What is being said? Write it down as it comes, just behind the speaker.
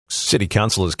City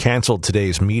Council has canceled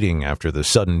today's meeting after the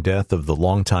sudden death of the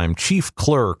longtime Chief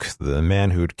Clerk, the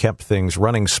man who'd kept things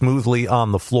running smoothly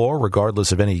on the floor,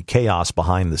 regardless of any chaos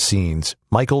behind the scenes.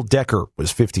 Michael Decker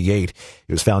was 58.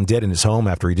 He was found dead in his home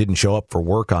after he didn't show up for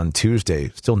work on Tuesday.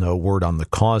 Still no word on the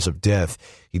cause of death.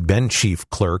 He'd been Chief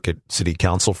Clerk at City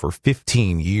Council for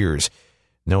 15 years.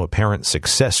 No apparent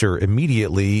successor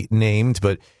immediately named,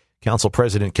 but Council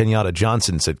President Kenyatta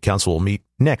Johnson said Council will meet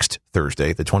next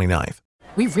Thursday, the 29th.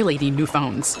 We really need new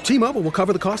phones. T-Mobile will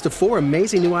cover the cost of 4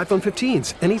 amazing new iPhone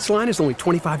 15s, and each line is only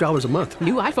 $25 a month.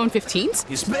 New iPhone 15s?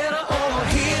 It's better over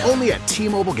here. Only at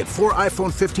T-Mobile, get 4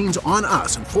 iPhone 15s on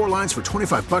us and 4 lines for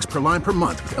 $25 per line per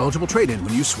month with eligible trade-in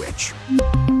when you switch.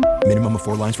 Minimum of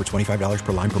 4 lines for $25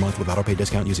 per line per month with autopay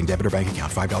discount using debit or bank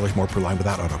account. $5 more per line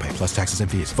without autopay, plus taxes and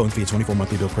fees. Phone fee at 24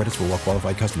 monthly bill credits for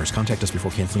well-qualified customers. Contact us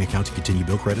before canceling account to continue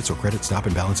bill credits or credit stop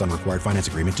and balance on required finance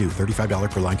agreement due.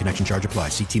 $35 per line connection charge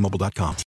applies. See T-Mobile.com.